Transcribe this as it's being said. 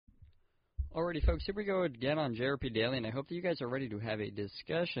Alrighty, folks, here we go again on JRP Daily, and I hope that you guys are ready to have a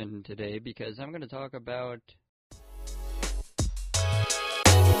discussion today because I'm going to talk about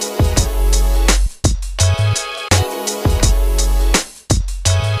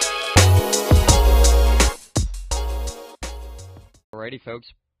Alrighty,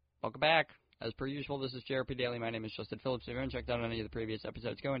 folks, welcome back. As per usual, this is JRP Daily. My name is Justin Phillips. If you haven't checked out any of the previous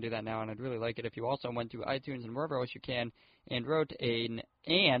episodes, go and do that now, and I'd really like it if you also went to iTunes and wherever else you can and wrote an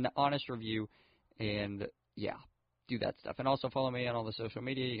honest review, and yeah, do that stuff. And also follow me on all the social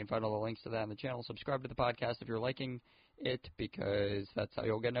media. You can find all the links to that on the channel. Subscribe to the podcast if you're liking it, because that's how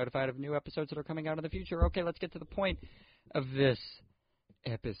you'll get notified of new episodes that are coming out in the future. Okay, let's get to the point of this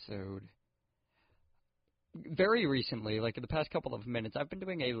episode. Very recently, like in the past couple of minutes, I've been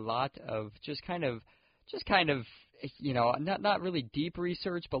doing a lot of just kind of, you know, not really deep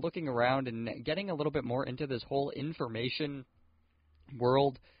research, but looking around and getting a little bit more into this whole information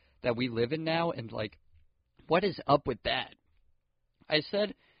world that we live in now, and like, what is up with that? I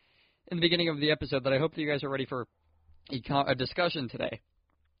said in the beginning of the episode that I hope that you guys are ready for a discussion today,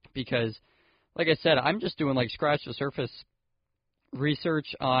 because, like I said, I'm just doing like scratch the surface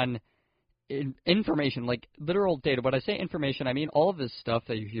research on information, like literal data. When I say information, I mean all of this stuff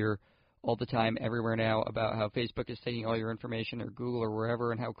that you hear all the time everywhere now about how Facebook is taking all your information, or Google, or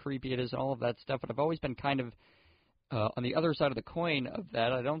wherever, and how creepy it is, and all of that stuff. And I've always been kind of on the other side of the coin of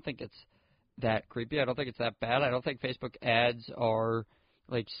that. I don't think it's that creepy. I don't think it's that bad. I don't think Facebook ads are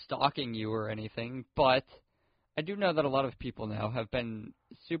like stalking you or anything. But I do know that a lot of people now have been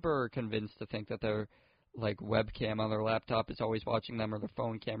super convinced to think that their like webcam on their laptop is always watching them, or their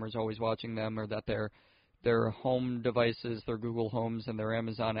phone camera is always watching them, or that their home devices, their Google Homes and their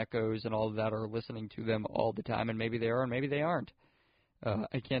Amazon Echoes and all of that are listening to them all the time, and maybe they are and maybe they aren't.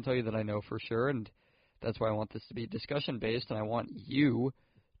 I can't tell you that I know for sure, and that's why I want this to be discussion-based, and I want you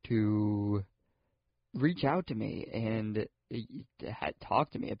to reach out to me and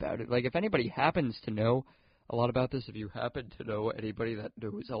talk to me about it. Like, if anybody happens to know a lot about this, if you happen to know anybody that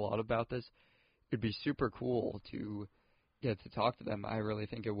knows a lot about this, it'd be super cool to get to talk to them. I really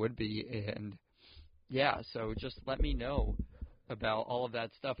think it would be. And yeah, so just let me know about all of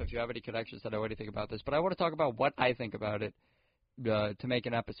that stuff if you have any connections that know anything about this. But I want to talk about what I think about it to make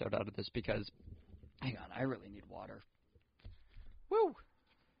an episode out of this, because, hang on, I really need water. Woo!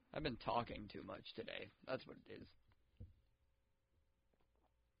 I've been talking too much today. That's what it is.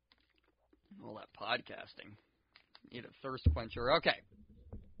 All that podcasting. Need a thirst quencher. Okay.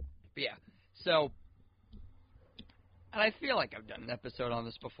 But yeah. So, and I feel like I've done an episode on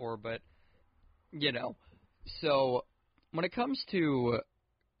this before, but, you know, so when it comes to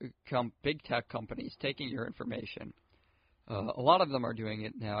big tech companies taking your information, a lot of them are doing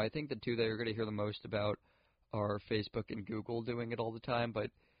it now. I think the two that you're going to hear the most about are Facebook and Google doing it all the time,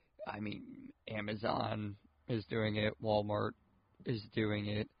 but, I mean, Amazon is doing it, Walmart is doing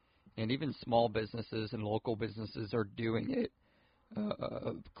it, and even small businesses and local businesses are doing it.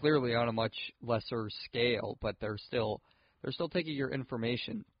 Clearly on a much lesser scale, but they're still taking your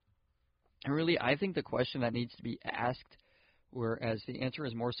information. And really, I think the question that needs to be asked, whereas the answer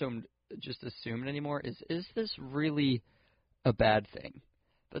is more so just assumed anymore, is this really a bad thing?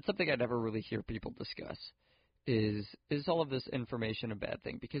 That's something I never really hear people discuss. Is all of this information a bad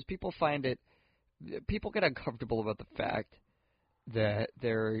thing? Because people get uncomfortable about the fact that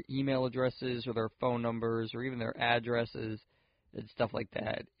their email addresses or their phone numbers or even their addresses and stuff like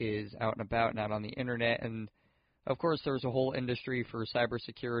that is out and about and out on the internet. And of course, there's a whole industry for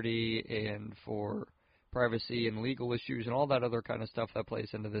cybersecurity and for privacy and legal issues and all that other kind of stuff that plays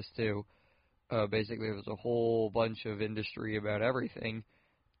into this too. Basically, there's a whole bunch of industry about everything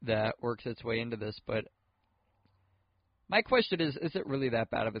that works its way into this. But my question is it really that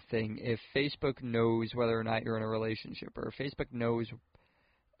bad of a thing if Facebook knows whether or not you're in a relationship, or if Facebook knows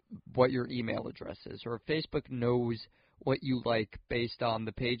what your email address is, or if Facebook knows what you like based on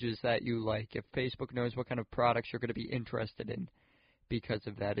the pages that you like, if Facebook knows what kind of products you're going to be interested in because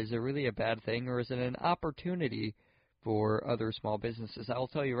of that? Is it really a bad thing, or is it an opportunity for other small businesses? I'll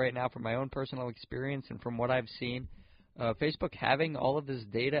tell you right now, from my own personal experience and from what I've seen, Facebook having all of this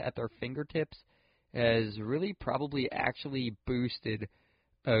data at their fingertips has really probably actually boosted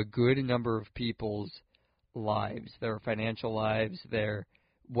a good number of people's lives, their financial lives, their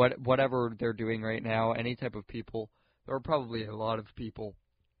whatever they're doing right now, any type of people. There are probably a lot of people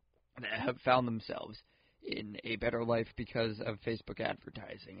that have found themselves in a better life because of Facebook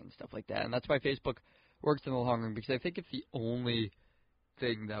advertising and stuff like that. And that's why Facebook works in the long run, because I think if the only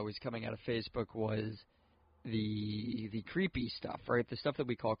thing that was coming out of Facebook was the creepy stuff, right, the stuff that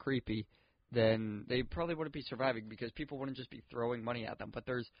we call creepy, then they probably wouldn't be surviving, because people wouldn't just be throwing money at them. But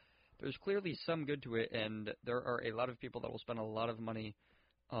there's there's clearly some good to it, and there are a lot of people that will spend a lot of money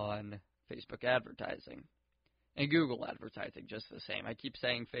on Facebook advertising. And Google advertising, just the same. I keep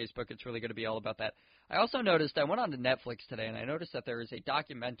saying Facebook, it's really going to be all about that. I also noticed, I went on to Netflix today, and I noticed that there is a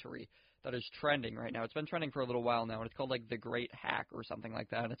documentary that is trending right now. It's been trending for a little while now, and it's called, like, The Great Hack or something like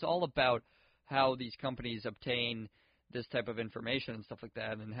that. And it's all about how these companies obtain this type of information and stuff like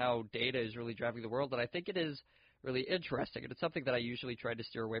that, and how data is really driving the world. And I think it is really interesting. And it's something that I usually try to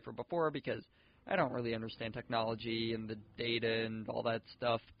steer away from before because I don't really understand technology and the data and all that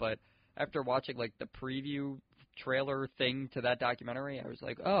stuff. But after watching, like, the preview trailer thing to that documentary, I was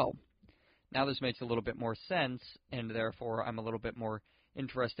like, oh, now this makes a little bit more sense, and therefore I'm a little bit more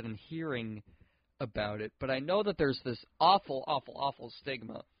interested in hearing about it. But I know that there's this awful, awful, awful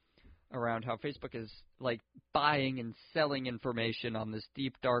stigma around how Facebook is, like, buying and selling information on this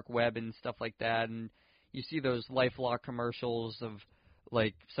deep, dark web and stuff like that, and you see those LifeLock commercials of,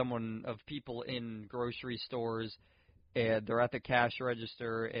 like, people in grocery stores, and they're at the cash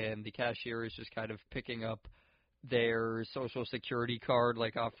register, and the cashier is just kind of picking up their social security card,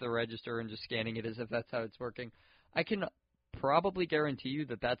 like, off the register and just scanning it as if that's how it's working. I can probably guarantee you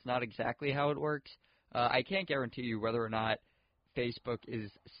that that's not exactly how it works. I can't guarantee you whether or not Facebook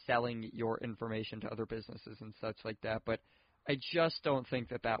is selling your information to other businesses and such like that, but I just don't think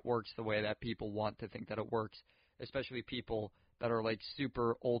that that works the way that people want to think that it works, especially people that are, like,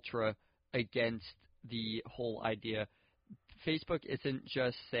 super ultra against the whole idea. Facebook isn't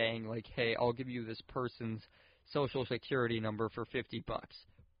just saying, like, hey, I'll give you this person's social security number for $50.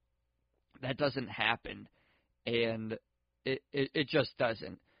 That doesn't happen, and it just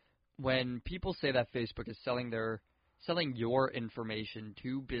doesn't. When people say that Facebook is selling your information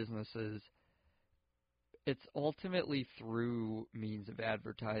to businesses, it's ultimately through means of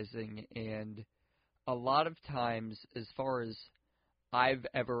advertising, and a lot of times, as far as I've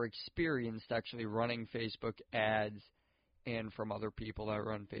ever experienced actually running Facebook ads and from other people that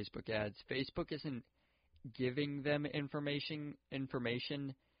run Facebook ads, Facebook isn't giving them information.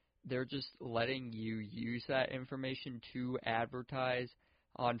 They're just letting you use that information to advertise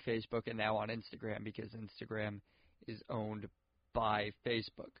on Facebook and now on Instagram, because Instagram is owned by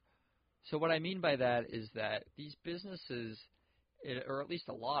Facebook. So what I mean by that is that these businesses, or at least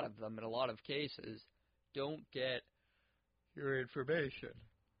a lot of them in a lot of cases, don't get your information.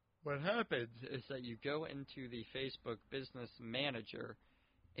 What happens is that you go into the Facebook Business Manager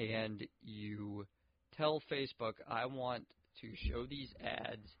and you tell Facebook, I want to show these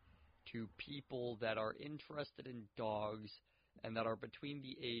ads to people that are interested in dogs and that are between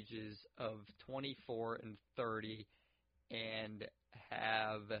the ages of 24 and 30 and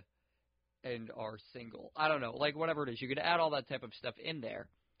are single. I don't know, like, whatever it is. You could add all that type of stuff in there.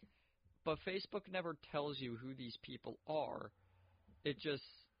 But Facebook never tells you who these people are. It just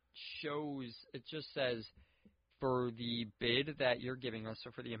says, for the bid that you're giving us,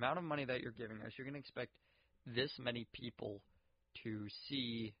 so for the amount of money that you're giving us, you're going to expect this many people to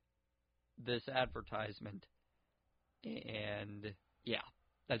see this advertisement. And, yeah,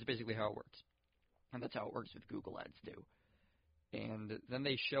 that's basically how it works. And that's how it works with Google Ads, too. And then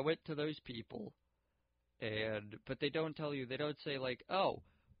they show it to those people, but they don't tell you, they don't say, like, oh,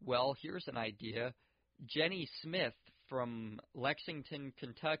 well, here's an idea. Jenny Smith from Lexington,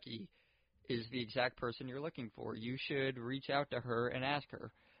 Kentucky is the exact person you're looking for. You should reach out to her and ask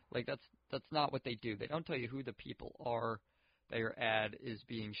her. Like, that's not what they do. They don't tell you who the people are that your ad is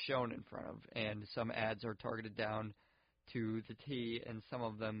being shown in front of. And some ads are targeted down to the T, and some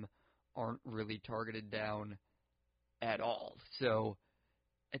of them aren't really targeted down at all. So,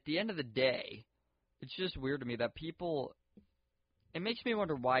 at the end of the day, it's just weird to me that people, it makes me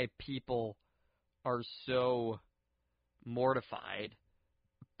wonder why people are so mortified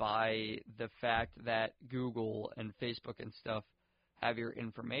by the fact that Google and Facebook and stuff have your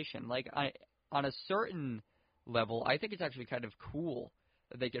information. Like, on a certain level, I think it's actually kind of cool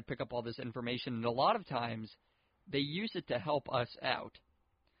that they can pick up all this information, and a lot of times they use it to help us out.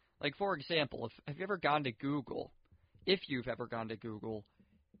 Like, for example, have you ever gone to Google, if you've ever gone to Google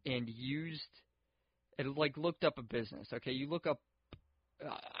and looked up a business, okay, you look up,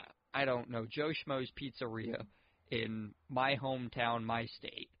 I don't know, Joe Schmo's Pizzeria in my hometown, my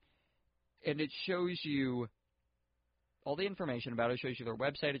state, and it shows you all the information about it. It shows you their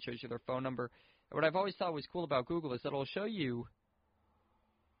website, it shows you their phone number. And what I've always thought was cool about Google is that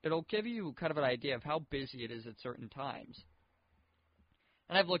it'll give you kind of an idea of how busy it is at certain times.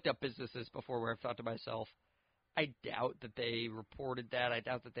 And I've looked up businesses before where I've thought to myself, I doubt that they reported that. I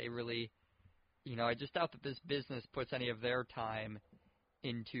doubt that they really, I just doubt that this business puts any of their time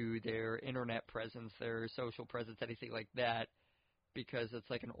into their internet presence, their social presence, anything like that. because it's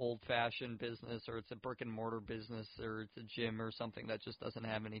like an old-fashioned business, or it's a brick-and-mortar business, or it's a gym or something that just doesn't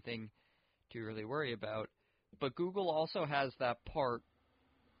have anything to really worry about. But Google also has that part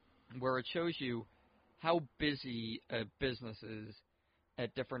where it shows you how busy a business is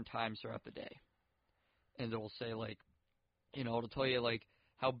at different times throughout the day. And it will say, like, it'll tell you, like,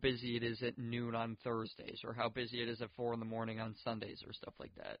 how busy it is at noon on Thursdays, or how busy it is at 4 in the morning on Sundays, or stuff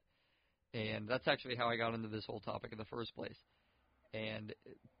like that. And that's actually how I got into this whole topic in the first place. And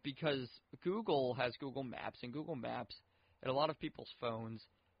because Google has Google Maps, and Google Maps, at a lot of people's phones,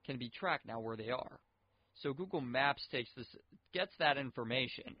 can be tracked now where they are. So Google Maps gets that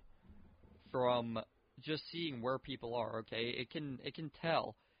information from just seeing where people are, okay? It can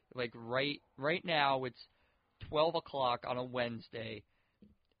tell, like, right now it's 12 o'clock on a Wednesday,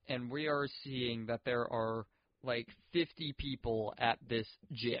 and we are seeing that there are, like, 50 people at this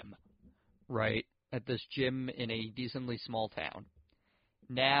gym, right? At this gym in a decently small town.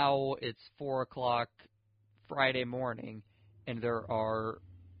 Now it's 4 o'clock Friday morning, and there are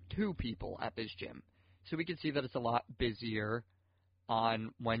 2 people at this gym. So we can see that it's a lot busier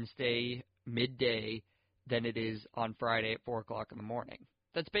on Wednesday midday than it is on Friday at 4 o'clock in the morning.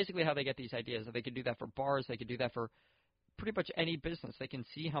 That's basically how they get these ideas. They can do that for bars. They can do that for pretty much any business. They can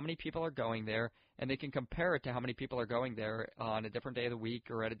see how many people are going there, and they can compare it to how many people are going there on a different day of the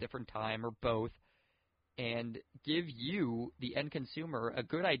week or at a different time or both, and give you, the end consumer, a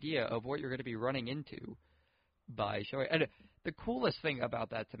good idea of what you're going to be running into by showing. And the coolest thing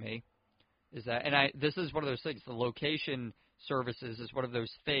about that to me is that, and this is one of those things, the location services is one of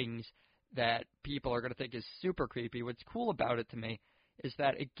those things that people are going to think is super creepy. What's cool about it to me is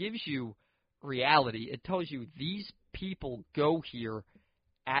that it gives you reality. It tells you these people go here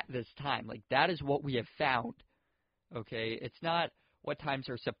at this time. Like, that is what we have found, okay? It's not what times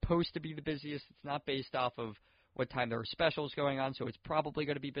are supposed to be the busiest. It's not based off of what time there are specials going on, so it's probably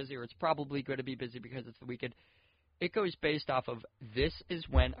going to be busy, or it's probably going to be busy because it's the weekend. It goes based off of this is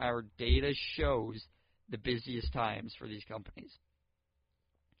when our data shows the busiest times for these companies.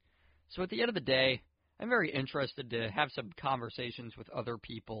 So at the end of the day, I'm very interested to have some conversations with other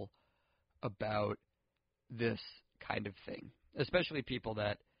people about this kind of thing, especially people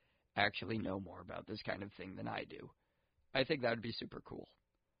that actually know more about this kind of thing than I do. I think that would be super cool.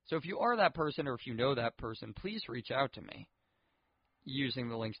 So if you are that person, or if you know that person, please reach out to me using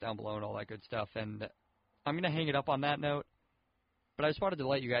the links down below and all that good stuff. And I'm going to hang it up on that note, but I just wanted to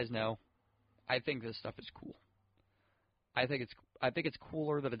let you guys know I think this stuff is cool. I think it's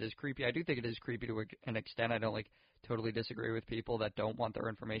cooler than it is creepy. I do think it is creepy to an extent. I don't totally disagree with people that don't want their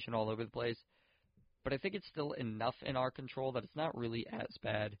information all over the place. But I think it's still enough in our control that it's not really as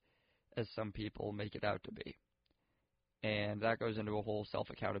bad as some people make it out to be. And that goes into a whole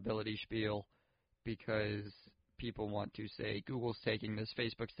self-accountability spiel, because people want to say Google's taking this,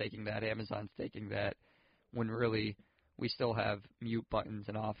 Facebook's taking that, Amazon's taking that, when really we still have mute buttons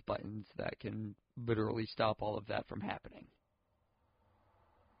and off buttons that can literally stop all of that from happening.